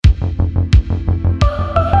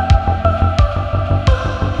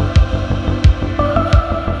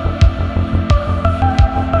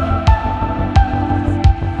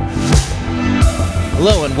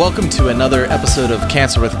Welcome to another episode of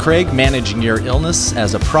Cancer with Craig, Managing Your Illness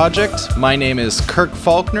as a Project. My name is Kirk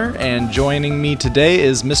Faulkner, and joining me today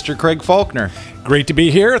is Mr. Craig Faulkner. Great to be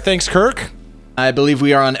here. Thanks, Kirk. I believe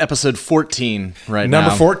we are on episode 14 right now.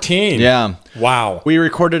 Number 14. Yeah. Wow. We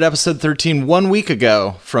recorded episode 13 1 week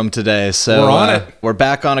ago from today, so we're on it. We're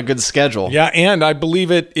back on a good schedule. Yeah, and I believe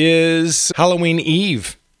it is Halloween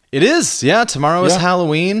Eve. It is. Yeah, tomorrow is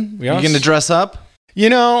Halloween. Yes. You going to dress up? You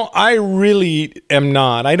know, I really am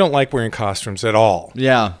not. I don't like wearing costumes at all.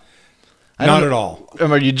 Yeah. Not at all.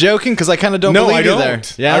 Are you joking? Because I kind of don't believe you there.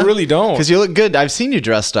 Yeah, I really don't. Because you look good. I've seen you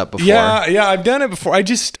dressed up before. Yeah, I've done it before.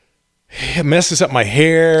 It messes up my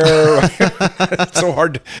hair. It's so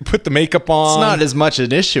hard to put the makeup on. It's not as much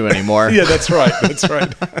an issue anymore. Yeah, that's right. That's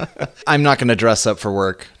right. I'm not going to dress up for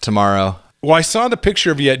work tomorrow. Well, I saw the picture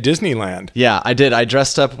of you at Disneyland. Yeah, I did. I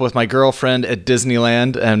dressed up with my girlfriend at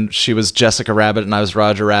Disneyland, and she was Jessica Rabbit, and I was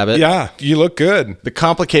Roger Rabbit. Yeah, you look good. The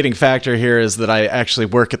complicating factor here is that I actually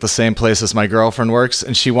work at the same place as my girlfriend works,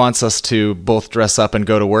 and she wants us to both dress up and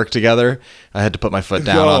go to work together. I had to put my foot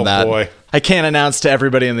down on that. Boy. I can't announce to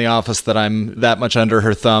everybody in the office that I'm that much under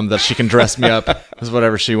her thumb that she can dress me up as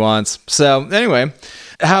whatever she wants. So anyway,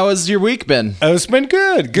 how has your week been? It's been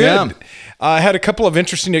good. Yeah. I had a couple of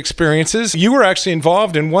interesting experiences. You were actually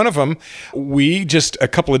involved in one of them. We just a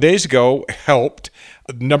couple of days ago helped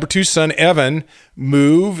number 2 son, Evan,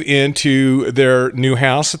 move into their new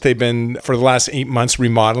house that they've been for the last 8 months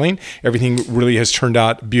remodeling. Everything really has turned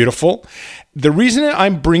out beautiful. The reason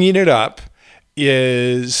I'm bringing it up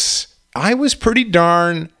is I was pretty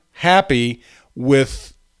darn happy with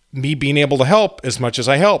me being able to help as much as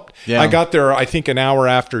I helped. Yeah. I got there, I think, an hour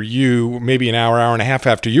after you, maybe an hour and a half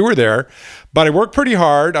after you were there. But I worked pretty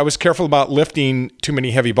hard. I was careful about lifting too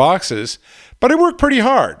many heavy boxes, but I worked pretty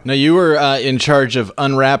hard. Now, you were in charge of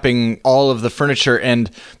unwrapping all of the furniture,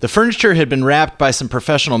 and the furniture had been wrapped by some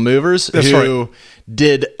professional movers who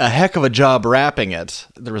did a heck of a job wrapping it.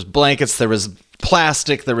 There was blankets, there was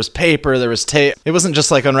plastic, there was paper, there was tape. It wasn't just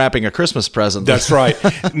like unwrapping a Christmas present. That's right.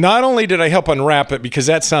 Not only did I help unwrap it, because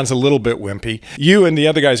that sounds a little bit wimpy, you and the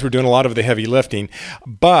other guys were doing a lot of the heavy lifting,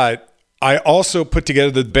 but I also put together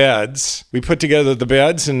the beds. We put together the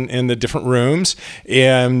beds in the different rooms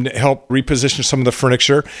and helped reposition some of the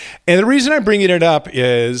furniture. And the reason I'm bringing it up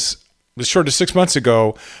is, as short as 6 months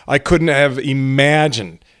ago, I couldn't have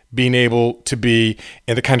imagined being able to be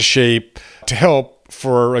in the kind of shape to help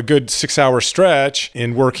for a good 6-hour stretch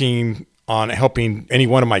in working on helping any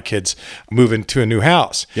one of my kids move into a new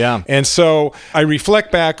house. Yeah. And so I reflect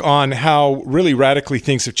back on how really radically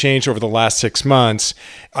things have changed over the last 6 months.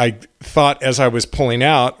 I thought as I was pulling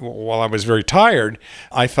out, while I was very tired,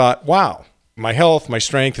 I thought, wow, my health, my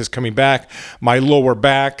strength is coming back. My lower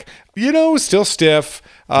back, still stiff.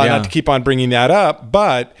 Not to keep on bringing that up,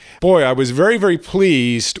 but boy, I was very, very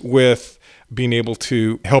pleased with being able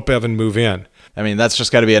to help Evan move in. I mean, that's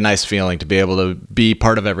just got to be a nice feeling to be able to be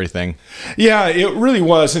part of everything. Yeah, it really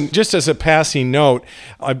was. And just as a passing note,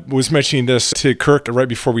 I was mentioning this to Kirk right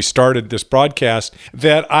before we started this broadcast,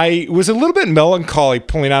 that I was a little bit melancholy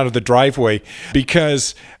pulling out of the driveway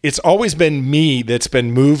because it's always been me that's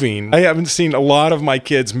been moving. I haven't seen a lot of my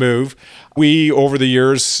kids move. We, over the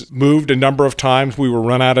years, moved a number of times. We were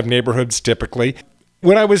run out of neighborhoods typically.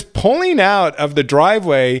 When I was pulling out of the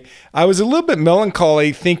driveway, I was a little bit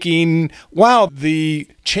melancholy thinking, wow, the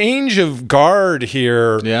change of guard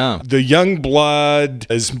here, the young blood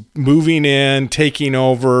is moving in, taking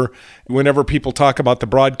over. Whenever people talk about the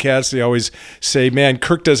broadcast, they always say, man,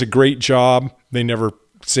 Kirk does a great job. They never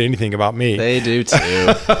say anything about me. They do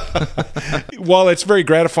too. While it's very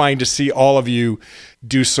gratifying to see all of you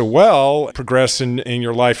do so well, progress in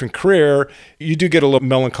your life and career, you do get a little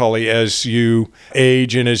melancholy as you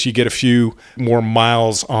age and as you get a few more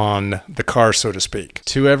miles on the car, so to speak.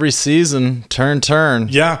 To every season, turn.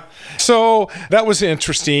 Yeah. So that was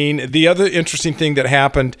interesting. The other interesting thing that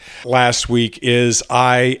happened last week is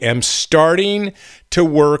I am starting to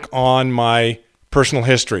work on my personal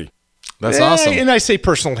history. That's awesome. And I say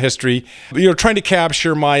personal history, trying to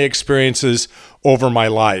capture my experiences over my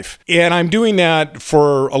life. And I'm doing that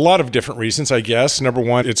for a lot of different reasons, I guess. Number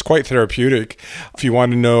one, it's quite therapeutic. If you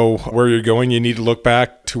want to know where you're going, you need to look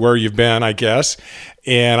back to where you've been, I guess.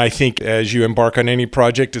 And I think as you embark on any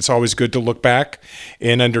project, it's always good to look back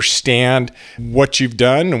and understand what you've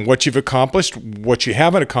done and what you've accomplished, what you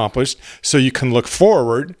haven't accomplished, so you can look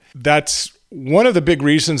forward. That's one of the big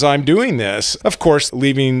reasons I'm doing this. Of course,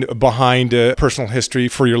 leaving behind a personal history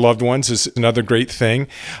for your loved ones is another great thing.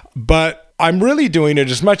 But I'm really doing it,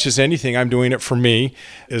 as much as anything, I'm doing it for me,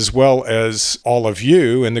 as well as all of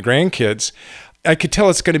you and the grandkids. I could tell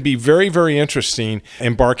it's going to be very, very interesting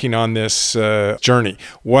embarking on this journey.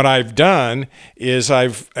 What I've done is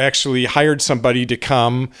I've actually hired somebody to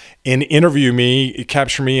come and interview me,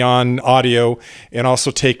 capture me on audio, and also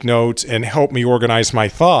take notes and help me organize my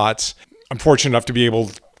thoughts. I'm fortunate enough to be able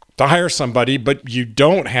to hire somebody, but you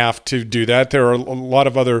don't have to do that. There are a lot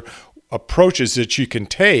of other approaches that you can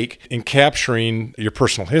take in capturing your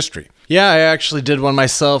personal history. Yeah, I actually did one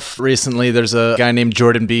myself recently. There's a guy named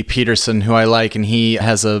Jordan B. Peterson who I like, and he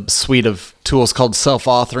has a suite of tools called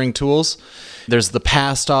self-authoring tools. There's the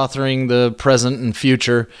past authoring, the present and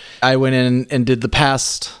future. I went in and did the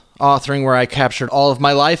past authoring where I captured all of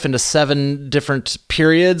my life into 7 different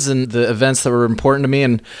periods and the events that were important to me.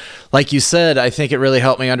 And like you said, I think it really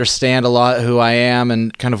helped me understand a lot who I am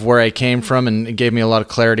and kind of where I came from, and it gave me a lot of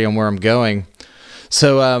clarity on where I'm going.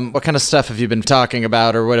 So what kind of stuff have you been talking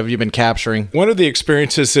about, or what have you been capturing? One of the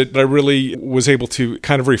experiences that I really was able to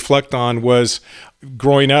kind of reflect on was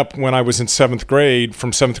growing up when I was in 7th grade.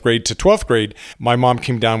 From 7th grade to 12th grade, my mom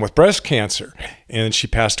came down with breast cancer, and she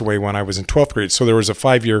passed away when I was in 12th grade. So there was a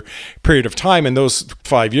 5-year period of time, and those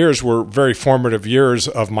 5 years were very formative years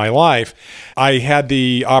of my life. I had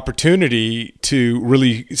the opportunity to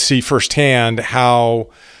really see firsthand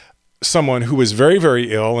how someone who was very,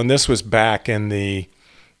 very ill, and this was back in the,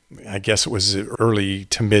 I guess it was early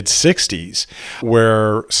to mid 60s,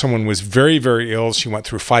 where someone was very, very ill. She went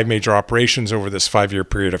through 5 major operations over this 5-year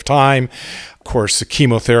period of time. Of course, the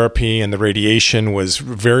chemotherapy and the radiation was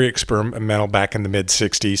very experimental back in the mid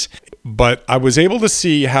 60s. But I was able to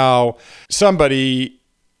see how somebody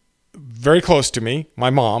very close to me, my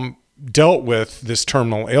mom, dealt with this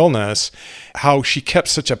terminal illness, how she kept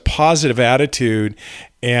such a positive attitude,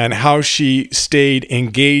 and how she stayed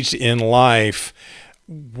engaged in life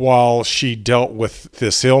while she dealt with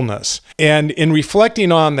this illness. And in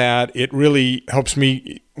reflecting on that, it really helps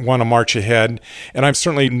me want to march ahead. And I'm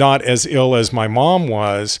certainly not as ill as my mom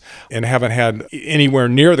was, and haven't had anywhere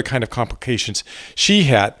near the kind of complications she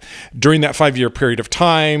had. During that 5-year period of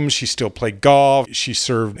time, she still played golf. She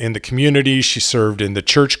served in the community. She served in the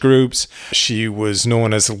church groups. She was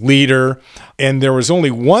known as a leader. And there was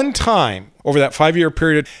only one time over that 5-year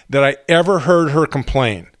period that I ever heard her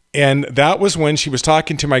complain. And that was when she was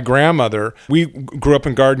talking to my grandmother. We grew up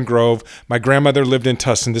in Garden Grove. My grandmother lived in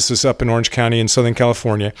Tustin. This is up in Orange County in Southern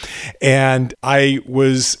California. And I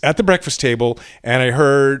was at the breakfast table, and I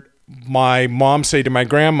heard my mom say to my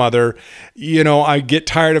grandmother, you know, I get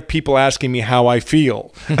tired of people asking me how I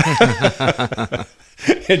feel.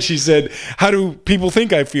 And she said, how do people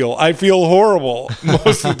think I feel? I feel horrible.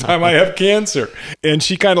 Most of the time I have cancer. And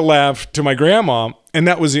she kind of laughed to my grandma. And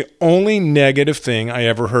that was the only negative thing I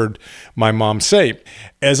ever heard my mom say.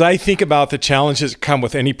 As I think about the challenges that come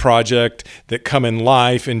with any project that come in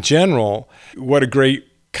life in general, what a great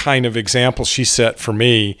kind of example she set for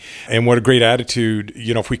me, and what a great attitude,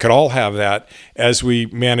 you know, if we could all have that as we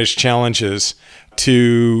manage challenges,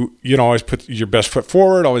 to, you know, always put your best foot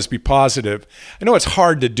forward, always be positive. I know it's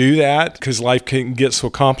hard to do that because life can get so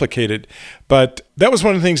complicated, but that was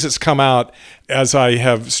one of the things that's come out as I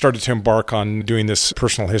have started to embark on doing this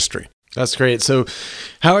personal history. That's great. So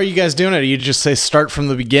how are you guys doing it? Are you just say start from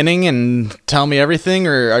the beginning and tell me everything,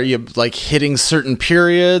 or are you like hitting certain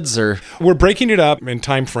periods, or? We're breaking it up in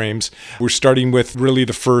time frames. We're starting with really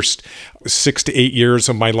the first 6 to 8 years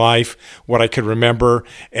of my life, what I could remember,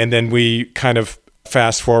 and then we kind of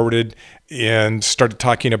fast forwarded and started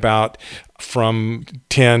talking about from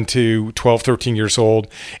 10 to 12, 13 years old.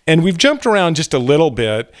 And we've jumped around just a little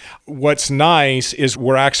bit. What's nice is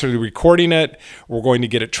we're actually recording it. We're going to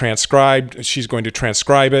get it transcribed. She's going to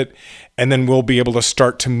transcribe it. And then we'll be able to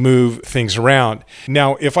start to move things around.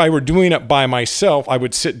 Now, if I were doing it by myself, I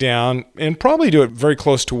would sit down and probably do it very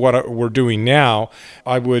close to what we're doing now.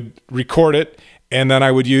 I would record it, and then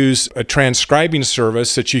I would use a transcribing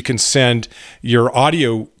service that you can send your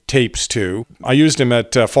audio tapes to. I used them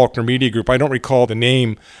at Faulkner Media Group. I don't recall the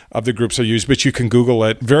name of the groups I used, but you can Google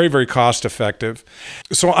it. Very, very cost effective.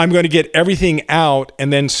 So I'm going to get everything out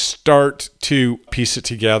and then start to piece it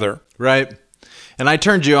together. Right. And I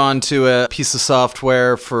turned you on to a piece of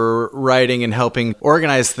software for writing and helping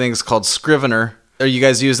organize things called Scrivener. Are you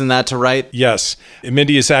guys using that to write? Yes.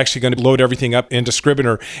 Mindy is actually going to load everything up into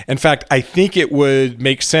Scrivener. In fact, I think it would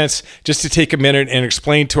make sense just to take a minute and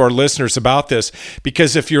explain to our listeners about this,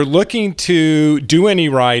 because if you're looking to do any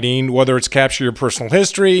writing, whether it's capture your personal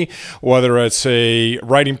history, whether it's a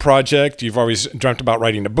writing project, you've always dreamt about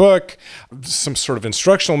writing a book, some sort of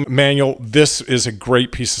instructional manual, this is a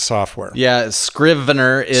great piece of software. Yeah,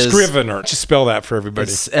 Scrivener is... Scrivener. Just spell that for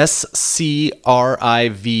everybody. It's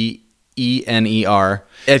SCRIVENER. S01E14.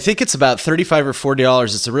 I think it's about $35 or $40.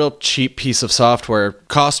 It's a real cheap piece of software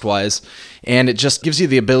cost-wise, and it just gives you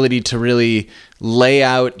the ability to really lay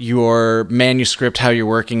out your manuscript, how you're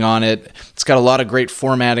working on it. It's got a lot of great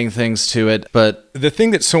formatting things to it, but the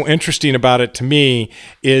thing that's so interesting about it to me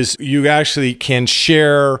is you actually can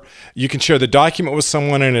share the document with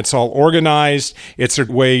someone and it's all organized. It's a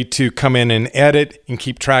way to come in and edit and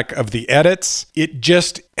keep track of the edits. It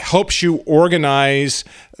just helps you organize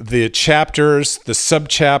the chapters, the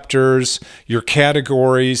subchapters, your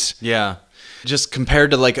categories. Yeah. Just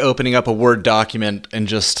compared to like opening up a Word document and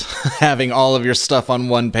just having all of your stuff on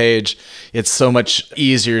one page, it's so much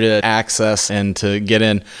easier to access and to get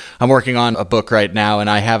in. I'm working on a book right now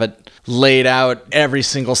and I have it laid out, every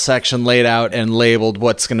single section laid out and labeled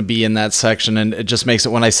what's going to be in that section. And it just makes it,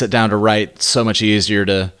 when I sit down to write, so much easier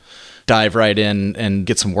to dive right in and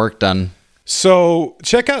get some work done. So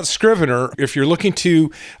check out Scrivener if you're looking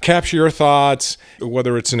to capture your thoughts,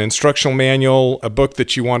 whether it's an instructional manual, a book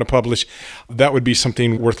that you want to publish. That would be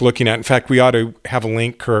something worth looking at. In fact, we ought to have a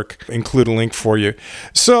link, Kirk, include a link for you.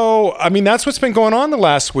 So, that's what's been going on the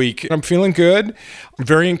last week. I'm feeling good,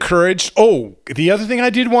 very encouraged. Oh, the other thing I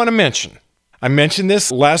did want to mention. I mentioned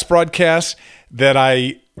this last broadcast that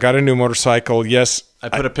I got a new motorcycle. Yes, I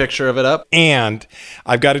put a picture of it up. And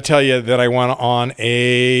I've got to tell you that I went on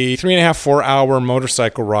a 3.5, 4 hour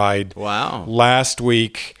motorcycle ride. Wow. Last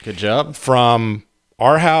week. Good job. From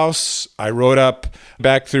our house, I rode up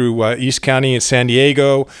back through East County in San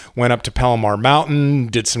Diego, went up to Palomar Mountain,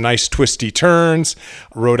 did some nice twisty turns,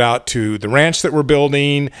 rode out to the ranch that we're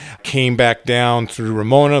building, came back down through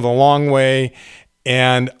Ramona the long way.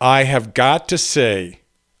 And I have got to say,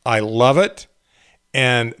 I love it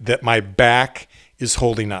and that my back is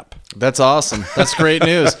holding up. That's awesome. That's great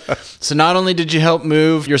news. So not only did you help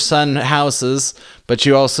move your son houses, but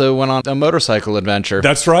you also went on a motorcycle adventure.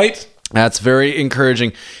 That's right. That's very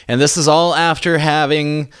encouraging. And this is all after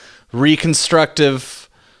having reconstructive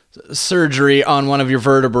surgery on one of your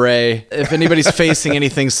vertebrae. If anybody's facing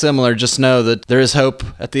anything similar, just know that there is hope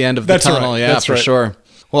at the end of the tunnel. Right. Yeah, That's for right. Sure.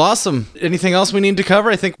 Well, awesome. Anything else we need to cover?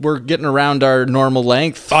 I think we're getting around our normal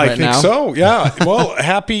length I right now. think so, yeah. Well,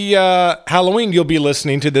 happy Halloween. You'll be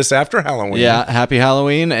listening to this after Halloween. Yeah, happy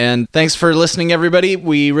Halloween. And thanks for listening, everybody.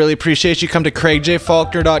 We really appreciate you. Come to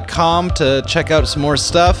craigjfaulkner.com to check out some more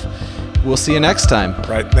stuff. We'll see you next time.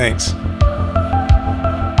 Right, thanks.